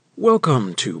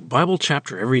Welcome to Bible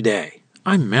Chapter Every Day.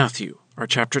 I'm Matthew. Our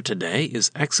chapter today is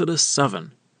Exodus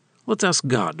 7. Let's ask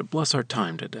God to bless our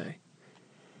time today.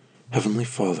 Heavenly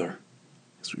Father,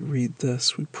 as we read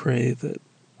this, we pray that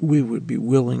we would be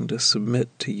willing to submit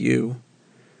to you,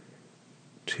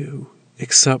 to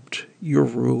accept your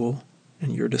rule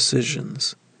and your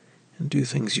decisions, and do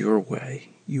things your way.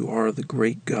 You are the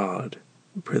great God.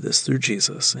 We pray this through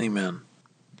Jesus. Amen.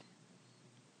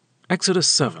 Exodus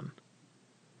 7.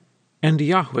 And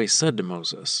Yahweh said to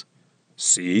Moses,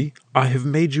 See, I have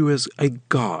made you as a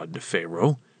god to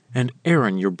Pharaoh, and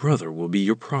Aaron your brother will be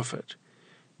your prophet.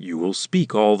 You will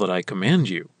speak all that I command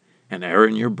you, and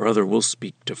Aaron your brother will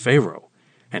speak to Pharaoh,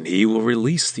 and he will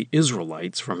release the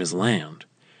Israelites from his land.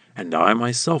 And I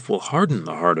myself will harden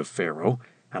the heart of Pharaoh,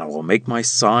 and I will make my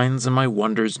signs and my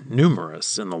wonders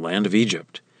numerous in the land of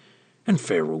Egypt. And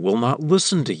Pharaoh will not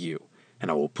listen to you,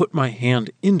 and I will put my hand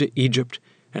into Egypt,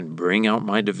 and bring out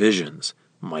my divisions,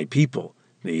 my people,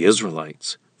 the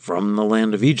Israelites, from the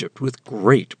land of Egypt with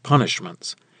great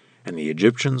punishments. And the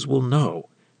Egyptians will know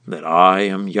that I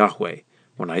am Yahweh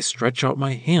when I stretch out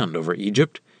my hand over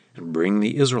Egypt and bring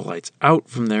the Israelites out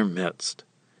from their midst.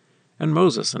 And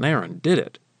Moses and Aaron did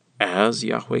it, as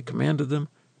Yahweh commanded them,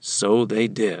 so they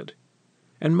did.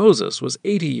 And Moses was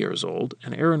 80 years old,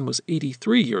 and Aaron was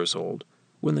 83 years old,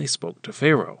 when they spoke to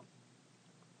Pharaoh.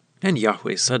 And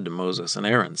Yahweh said to Moses and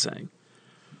Aaron, saying,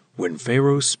 When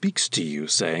Pharaoh speaks to you,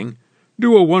 saying,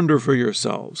 Do a wonder for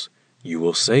yourselves, you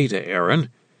will say to Aaron,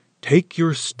 Take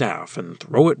your staff and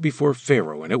throw it before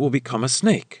Pharaoh, and it will become a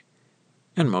snake.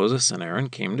 And Moses and Aaron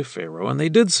came to Pharaoh, and they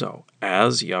did so,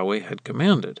 as Yahweh had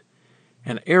commanded.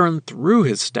 And Aaron threw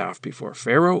his staff before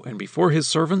Pharaoh and before his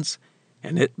servants,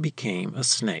 and it became a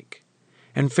snake.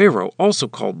 And Pharaoh also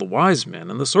called the wise men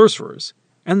and the sorcerers,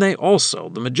 and they also,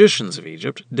 the magicians of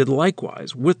Egypt, did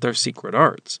likewise with their secret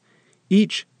arts.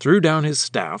 Each threw down his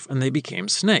staff, and they became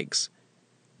snakes.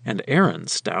 And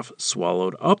Aaron's staff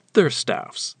swallowed up their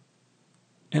staffs.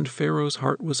 And Pharaoh's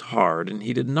heart was hard, and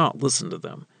he did not listen to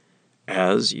them,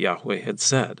 as Yahweh had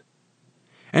said.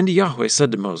 And Yahweh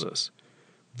said to Moses,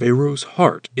 Pharaoh's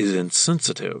heart is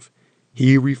insensitive.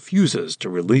 He refuses to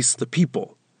release the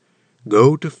people.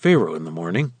 Go to Pharaoh in the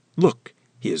morning. Look,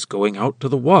 he is going out to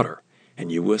the water,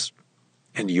 and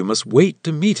you must wait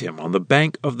to meet him on the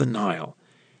bank of the Nile,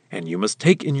 and you must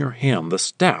take in your hand the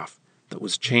staff that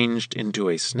was changed into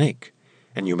a snake,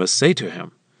 and you must say to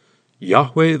him,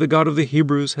 Yahweh, the God of the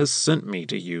Hebrews, has sent me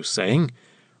to you, saying,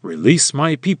 Release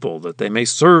my people, that they may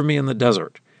serve me in the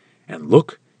desert. And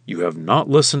look, you have not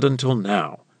listened until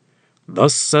now.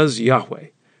 Thus says Yahweh,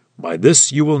 By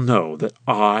this you will know that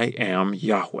I am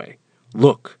Yahweh.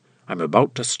 Look, I am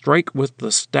about to strike with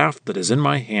the staff that is in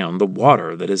my hand the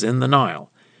water that is in the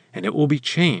Nile, and it will be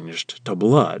changed to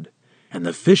blood, and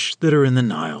the fish that are in the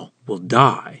Nile will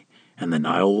die, and the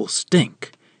Nile will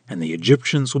stink, and the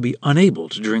Egyptians will be unable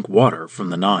to drink water from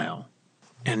the Nile.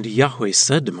 And Yahweh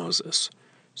said to Moses,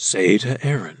 Say to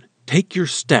Aaron, Take your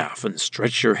staff and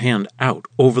stretch your hand out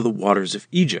over the waters of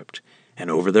Egypt, and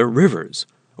over their rivers,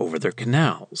 over their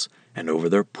canals, and over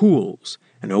their pools,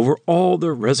 and over all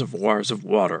their reservoirs of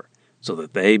water, so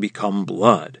that they become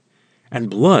blood. And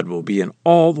blood will be in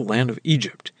all the land of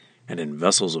Egypt, and in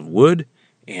vessels of wood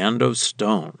and of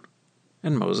stone.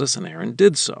 And Moses and Aaron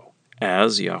did so,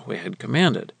 as Yahweh had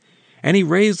commanded. And he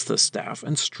raised the staff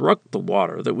and struck the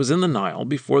water that was in the Nile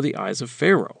before the eyes of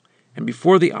Pharaoh, and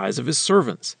before the eyes of his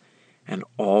servants. And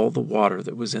all the water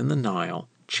that was in the Nile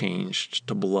changed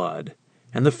to blood.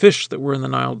 And the fish that were in the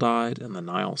Nile died, and the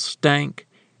Nile stank,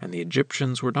 and the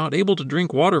Egyptians were not able to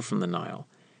drink water from the Nile,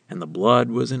 and the blood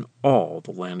was in all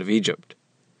the land of Egypt.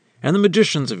 And the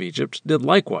magicians of Egypt did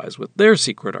likewise with their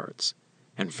secret arts.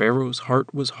 And Pharaoh's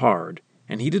heart was hard,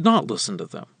 and he did not listen to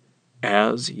them,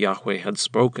 as Yahweh had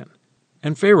spoken.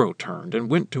 And Pharaoh turned and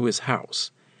went to his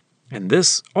house. And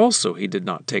this also he did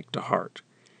not take to heart.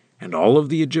 And all of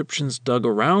the Egyptians dug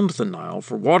around the Nile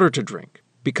for water to drink,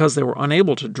 because they were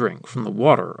unable to drink from the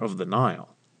water of the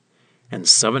Nile. And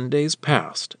 7 days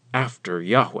passed after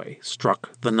Yahweh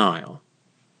struck the Nile.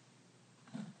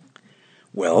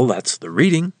 Well, that's the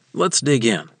reading. Let's dig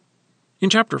in. In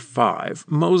chapter 5,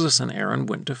 Moses and Aaron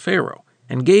went to Pharaoh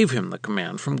and gave him the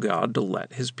command from God to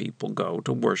let his people go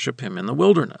to worship him in the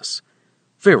wilderness.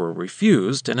 Pharaoh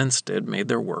refused and instead made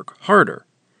their work harder.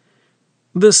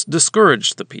 This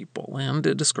discouraged the people, and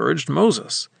it discouraged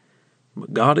Moses.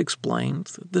 But God explained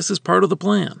that this is part of the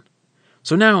plan.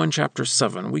 So now in chapter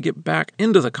 7, we get back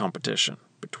into the competition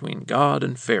between God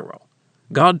and Pharaoh.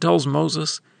 God tells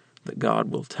Moses that God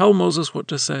will tell Moses what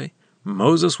to say,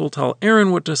 Moses will tell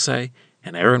Aaron what to say,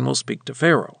 and Aaron will speak to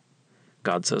Pharaoh.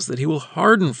 God says that he will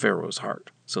harden Pharaoh's heart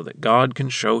so that God can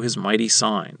show his mighty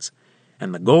signs.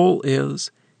 And the goal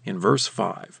is, in verse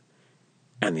 5,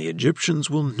 "And the Egyptians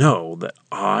will know that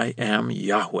I am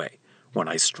Yahweh when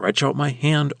I stretch out my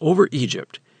hand over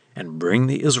Egypt and bring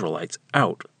the Israelites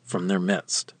out from their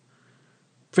midst."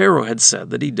 Pharaoh had said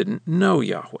that he didn't know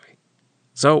Yahweh.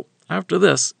 So, after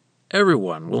this,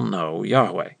 everyone will know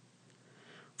Yahweh.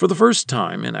 For the first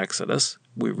time in Exodus,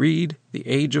 we read the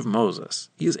age of Moses.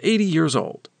 He is 80 years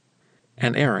old,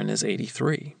 and Aaron is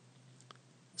 83.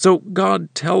 So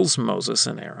God tells Moses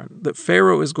and Aaron that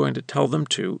Pharaoh is going to tell them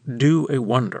to do a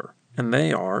wonder, and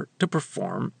they are to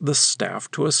perform the staff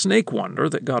to a snake wonder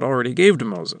that God already gave to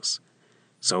Moses.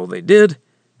 So they did,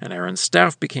 and Aaron's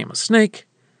staff became a snake.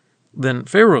 Then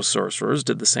Pharaoh's sorcerers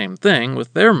did the same thing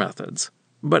with their methods,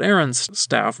 but Aaron's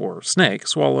staff, or snake,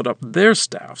 swallowed up their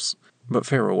staffs, but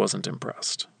Pharaoh wasn't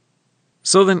impressed.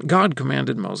 So then God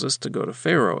commanded Moses to go to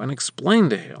Pharaoh and explain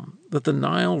to him that the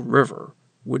Nile River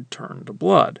would turn to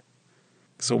blood.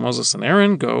 So Moses and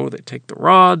Aaron go, they take the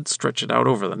rod, stretch it out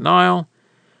over the Nile,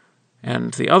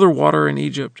 and the other water in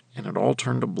Egypt, and it all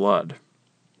turned to blood.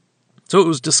 So it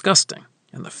was disgusting,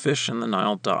 and the fish in the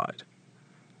Nile died.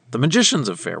 The magicians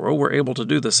of Pharaoh were able to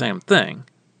do the same thing.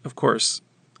 Of course,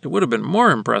 it would have been more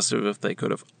impressive if they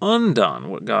could have undone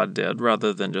what God did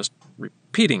rather than just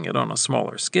repeating it on a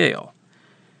smaller scale.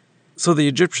 So the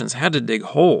Egyptians had to dig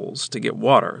holes to get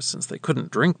water since they couldn't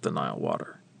drink the Nile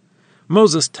water.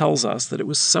 Moses tells us that it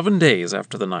was 7 days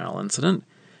after the Nile incident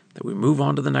that we move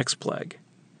on to the next plague.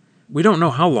 We don't know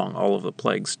how long all of the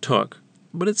plagues took,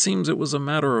 but it seems it was a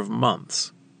matter of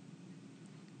months.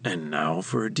 And now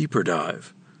for a deeper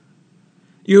dive.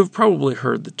 You have probably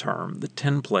heard the term the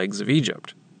 10 plagues of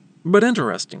Egypt, but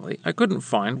interestingly, I couldn't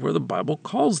find where the Bible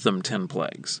calls them 10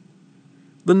 plagues.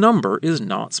 The number is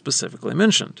not specifically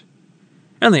mentioned.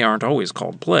 And they aren't always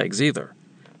called plagues either.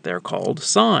 They're called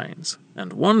signs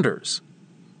and wonders.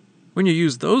 When you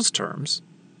use those terms,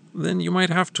 then you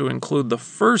might have to include the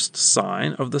first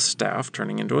sign of the staff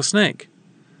turning into a snake.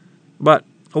 But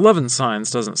 11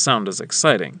 signs doesn't sound as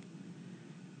exciting.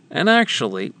 And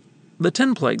actually, the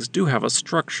 10 plagues do have a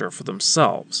structure for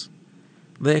themselves.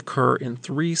 They occur in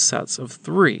 3 sets of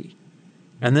 3,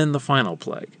 and then the final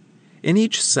plague. In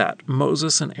each set,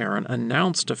 Moses and Aaron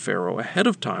announce to Pharaoh ahead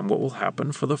of time what will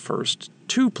happen for the first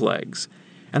 2 plagues,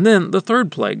 and then the 3rd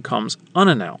plague comes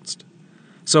unannounced.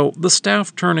 So the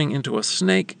staff turning into a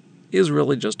snake is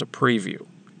really just a preview.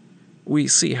 We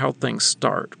see how things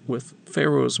start, with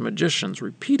Pharaoh's magicians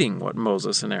repeating what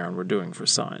Moses and Aaron were doing for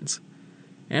signs.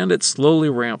 And it slowly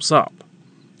ramps up.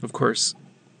 Of course,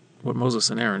 what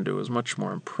Moses and Aaron do is much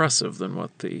more impressive than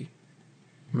what the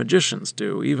magicians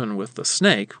do, even with the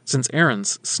snake, since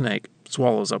Aaron's snake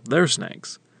swallows up their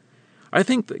snakes. I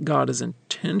think that God is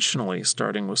intentionally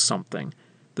starting with something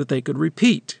that they could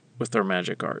repeat with their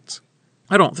magic arts.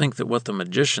 I don't think that what the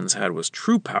magicians had was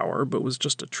true power, but was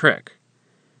just a trick.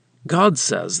 God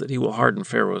says that he will harden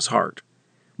Pharaoh's heart,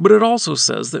 but it also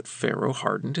says that Pharaoh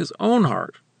hardened his own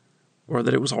heart, or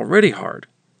that it was already hard.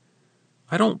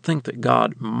 I don't think that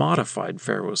God modified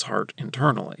Pharaoh's heart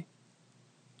internally.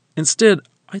 Instead,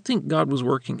 I think God was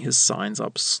working his signs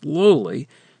up slowly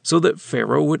so that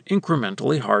Pharaoh would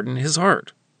incrementally harden his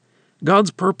heart.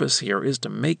 God's purpose here is to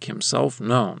make himself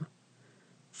known.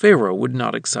 Pharaoh would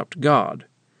not accept God,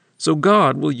 so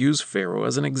God will use Pharaoh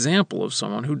as an example of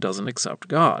someone who doesn't accept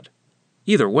God.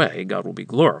 Either way, God will be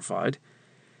glorified.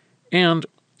 And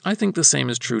I think the same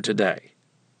is true today.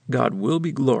 God will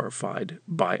be glorified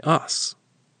by us,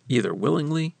 either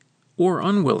willingly or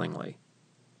unwillingly.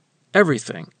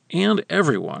 Everything and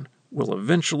everyone will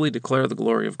eventually declare the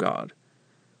glory of God.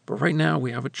 But right now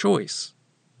we have a choice,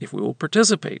 if we will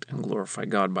participate and glorify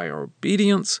God by our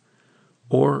obedience,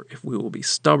 or if we will be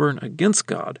stubborn against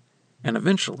God and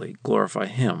eventually glorify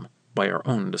him by our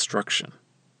own destruction.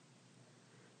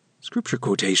 Scripture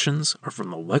quotations are from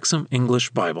the Lexham English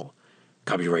Bible.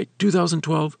 Copyright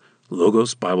 2012,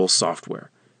 Logos Bible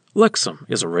Software. Lexham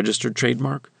is a registered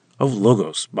trademark of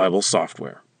Logos Bible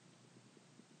Software.